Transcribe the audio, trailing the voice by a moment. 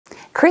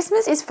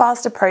Christmas is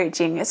fast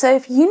approaching, so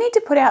if you need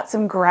to put out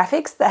some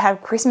graphics that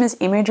have Christmas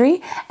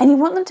imagery and you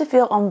want them to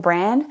feel on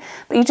brand,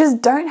 but you just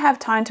don't have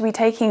time to be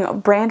taking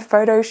brand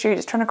photo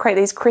shoots, trying to create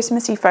these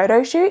Christmassy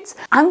photo shoots,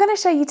 I'm going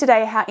to show you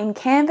today how in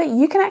Canva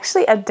you can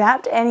actually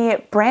adapt any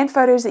brand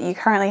photos that you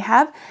currently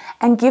have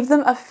and give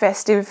them a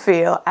festive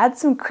feel. Add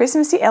some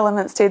Christmassy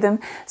elements to them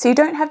so you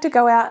don't have to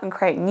go out and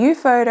create new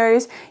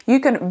photos.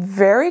 You can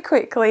very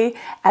quickly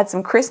add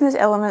some Christmas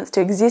elements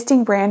to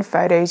existing brand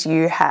photos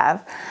you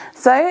have.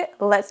 So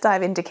let's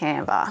dive into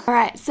Canva. All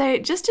right, so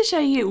just to show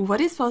you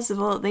what is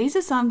possible, these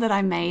are some that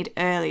I made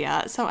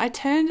earlier. So I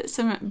turned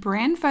some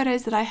brand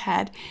photos that I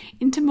had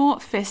into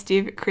more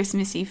festive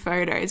Christmassy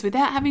photos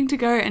without having to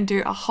go and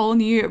do a whole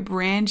new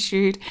brand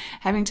shoot,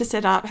 having to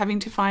set up, having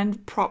to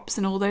find props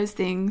and all those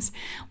things.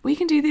 We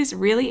can do this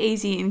really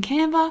easy in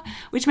Canva,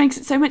 which makes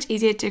it so much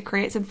easier to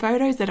create some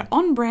photos that are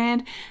on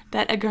brand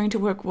that are going to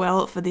work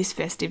well for this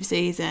festive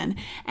season.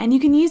 And you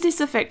can use this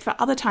effect for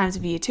other times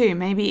of year too.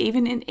 Maybe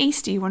even in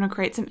Easter, you want to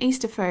create some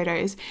Easter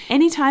photos.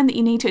 Anytime that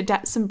you need to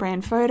adapt some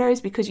brand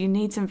photos because you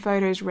need some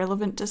photos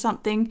relevant to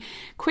something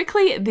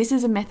quickly, this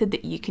is a method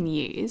that you can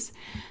use.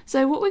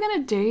 So what we're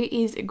going to do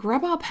is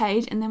grab our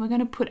page and then we're going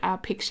to put our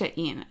picture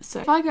in.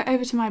 So if I go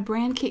over to my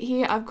brand kit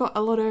here, I've got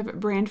a lot of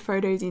brand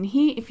photos in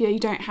here. If you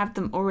don't have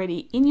them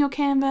already in your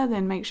Canva,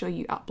 then make sure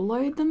you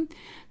upload them.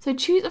 So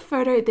choose a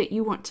photo that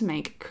you want to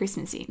make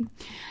Christmassy.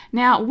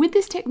 Now with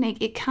this technique,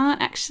 it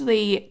can't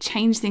actually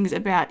change things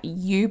about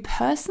you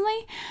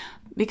personally,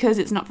 because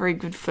it's not very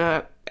good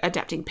for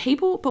adapting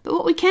people, but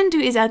what we can do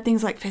is add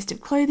things like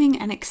festive clothing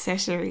and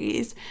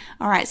accessories.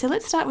 All right, so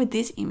let's start with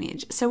this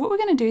image. So what we're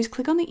going to do is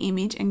click on the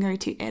image and go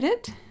to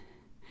edit,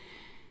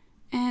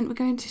 and we're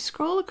going to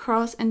scroll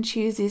across and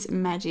choose this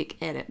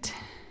magic edit.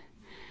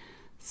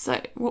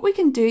 So what we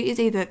can do is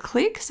either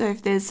click, so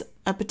if there's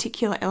a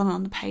particular element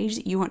on the page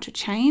that you want to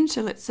change,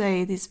 so let's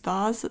say this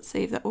vase, let's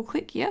see if that will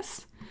click,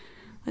 yes.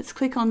 Let's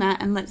click on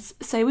that and let's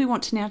say we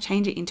want to now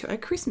change it into a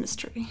Christmas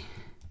tree.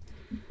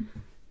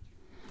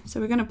 So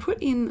we're going to put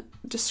in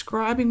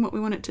describing what we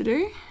want it to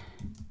do.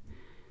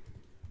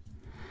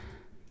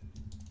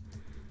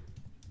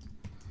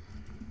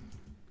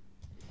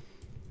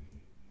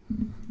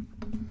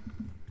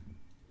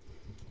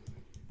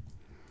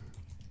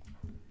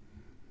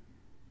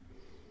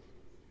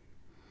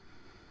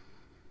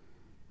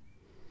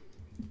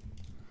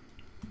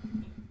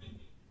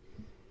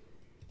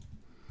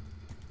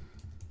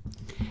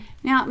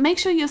 Now make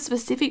sure you're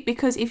specific,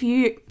 because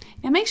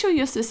make sure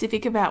you're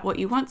specific about what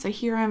you want. So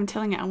here I'm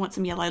telling it I want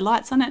some yellow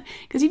lights on it,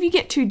 because if you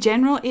get too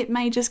general, it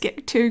may just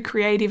get too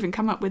creative and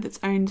come up with its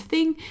own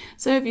thing.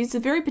 So if it's a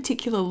very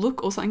particular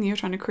look or something you're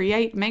trying to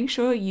create, make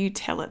sure you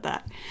tell it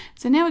that.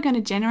 So now we're going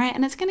to generate,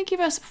 and it's going to give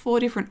us 4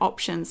 different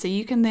options. So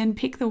you can then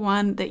pick the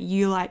one that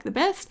you like the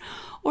best,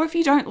 or if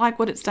you don't like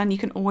what it's done, you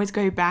can always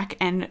go back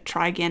and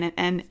try again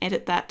and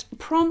edit that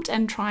prompt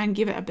and try and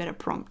give it a better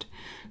prompt.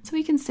 So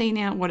we can see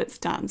now what it's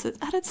done. So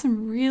it's added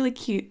some really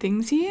cute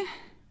things here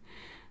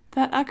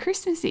that are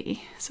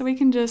Christmassy. So we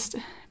can just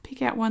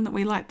pick out one that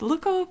we like the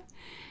look of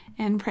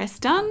and press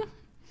done.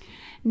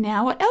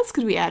 Now what else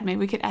could we add? Maybe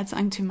we could add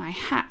something to my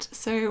hat.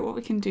 So what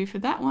we can do for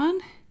that one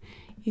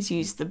is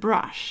use the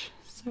brush.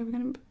 So we're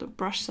going to put the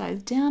brush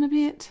size down a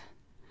bit.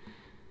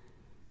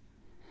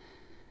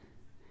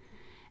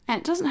 And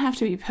it doesn't have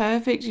to be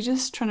perfect. You're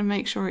just trying to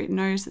make sure it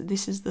knows that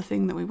this is the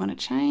thing that we want to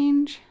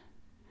change.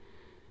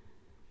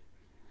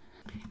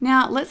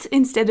 Now let's,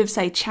 instead of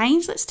say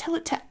change, let's tell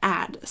it to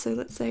add. So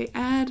let's say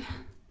add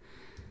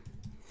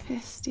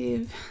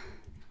festive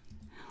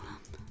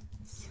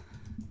elements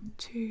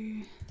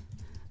to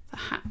the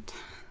hat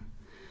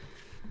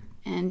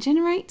and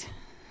generate.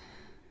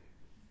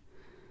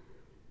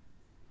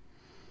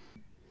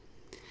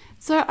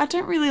 So I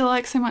don't really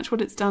like so much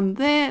what it's done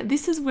there.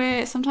 This is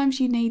where sometimes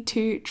you need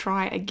to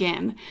try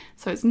again.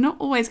 So it's not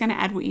always going to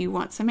add what you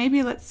want. So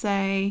maybe let's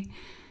say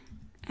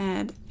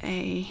add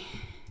a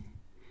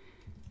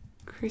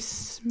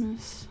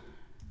Christmas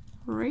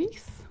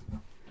wreath.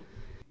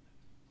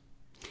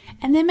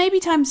 And there may be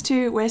times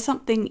too where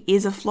something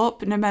is a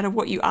flop, no matter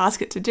what you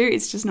ask it to do,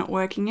 it's just not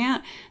working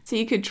out. So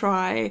you could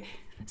try,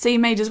 so you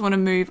may just want to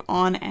move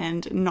on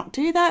and not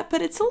do that,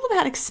 but it's all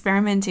about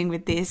experimenting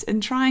with this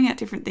and trying out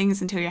different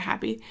things until you're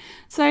happy.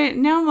 So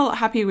now I'm a lot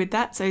happier with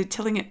that. So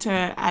telling it to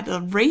add a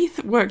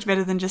wreath worked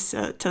better than just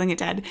telling it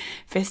to add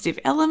festive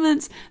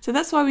elements. So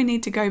that's why we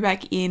need to go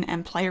back in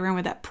and play around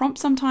with that prompt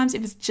sometimes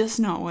if it's just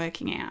not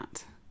working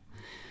out.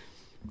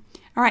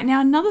 All right,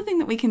 now another thing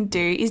that we can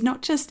do is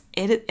not just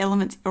edit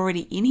elements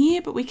already in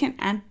here, but we can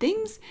add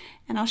things,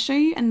 and I'll show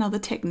you another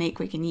technique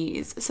we can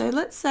use. So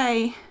let's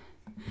say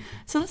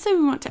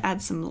we want to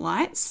add some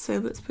lights. So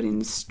let's put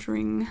in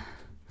string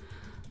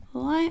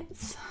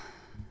lights.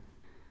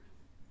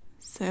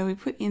 So we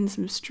put in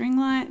some string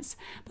lights,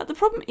 but the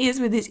problem is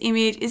with this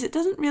image is it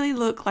doesn't really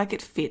look like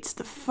it fits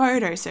the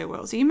photo so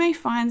well. So you may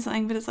find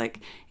something, but it's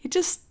like, it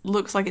just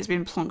looks like it's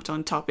been plonked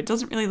on top. It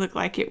doesn't really look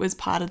like it was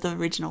part of the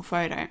original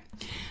photo.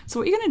 So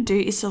what you're going to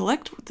do is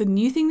select the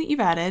new thing that you've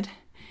added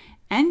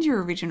and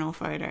your original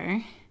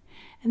photo,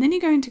 And then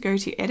you're going to go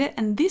to edit,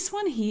 and this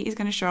one here is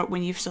going to show up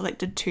when you've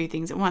selected two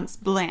things at once,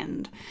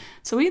 blend.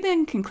 So we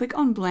then can click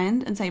on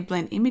blend and say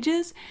blend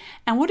images,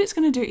 and what it's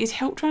going to do is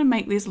help try to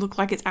make this look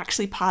like it's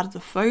actually part of the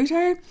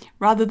photo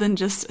rather than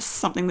just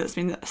something that's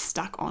been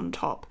stuck on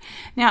top.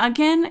 Now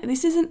again,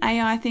 this is an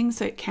AI thing,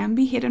 so it can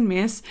be hit and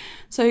miss,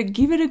 so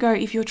give it a go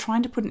if you're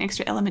trying to put an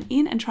extra element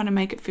in and trying to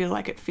make it feel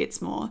like it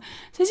fits more.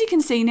 So as you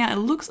can see now, it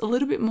looks a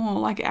little bit more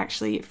like it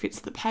actually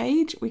fits the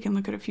page. We can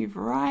look at a few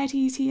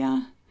varieties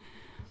here.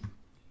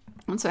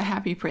 I'm so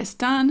happy, press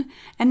done.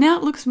 And now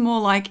it looks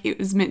more like it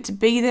was meant to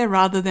be there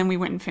rather than we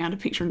went and found a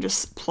picture and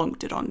just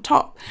plonked it on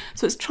top.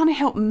 So it's trying to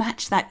help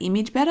match that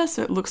image better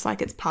so it looks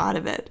like it's part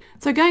of it.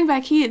 So going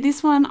back here,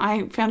 this one,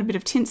 I found a bit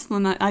of tinsel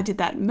and I did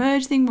that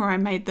merge thing where I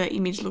made the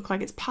image look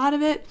like it's part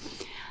of it.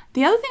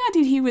 The other thing I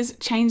did here was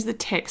change the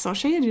text. I'll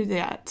show you how to do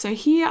that. So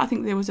here, I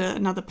think there was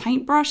another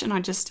paintbrush and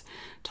I just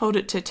told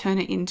it to turn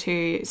it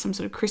into some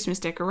sort of Christmas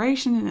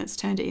decoration, and it's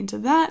turned it into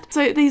that.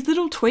 So these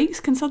little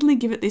tweaks can suddenly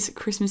give it this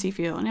Christmassy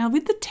feel. Now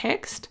with the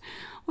text,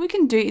 what we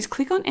can do is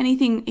click on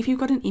anything. If you've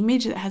got an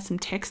image that has some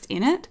text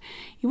in it,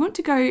 you want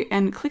to go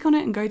and click on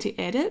it and go to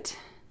edit.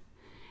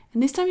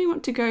 And this time you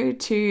want to go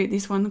to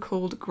this one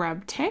called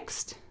grab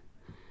text.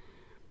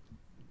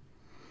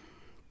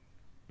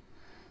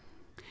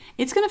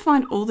 It's going to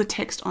find all the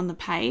text on the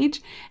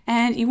page,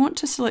 and you want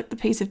to select the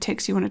piece of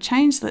text you want to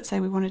change. So let's say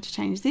we wanted to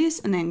change this,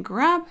 and then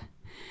grab.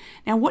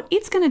 Now what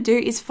it's going to do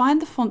is find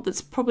the font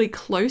that's probably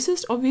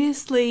closest.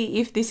 Obviously,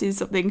 if this is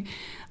something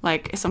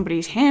like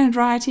somebody's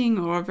handwriting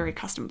or a very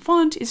custom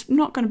font, it's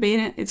not going to be in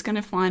it. It's going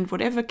to find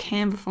whatever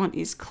Canva font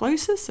is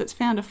closest. So it's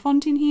found a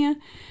font in here,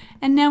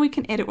 and now we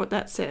can edit what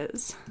that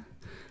says.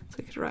 So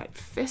we could write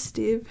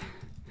festive.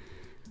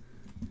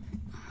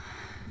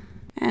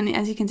 And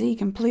as you can see, you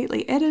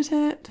completely edit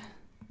it.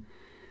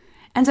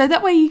 And so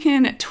that way you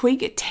can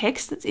tweak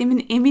text that's in an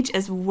image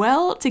as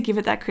well to give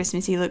it that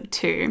Christmassy look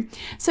too.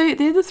 So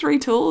they're the three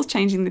tools: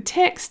 changing the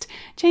text,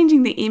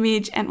 changing the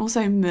image, and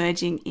also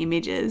merging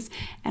images.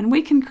 And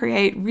we can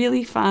create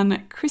really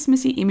fun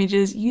Christmassy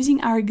images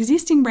using our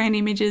existing brand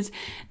images,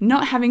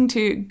 not having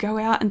to go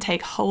out and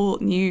take whole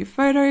new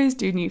photos,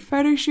 do new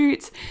photo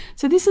shoots.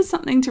 So this is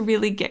something to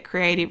really get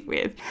creative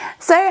with.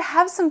 So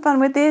have some fun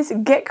with this,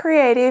 get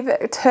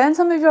creative, turn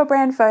some of your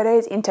brand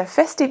photos into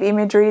festive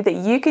imagery that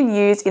you can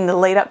use in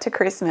the lead up to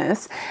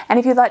Christmas. And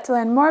if you'd like to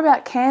learn more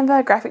about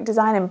Canva, graphic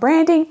design and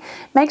branding,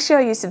 make sure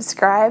you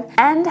subscribe,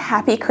 and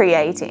happy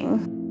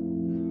creating.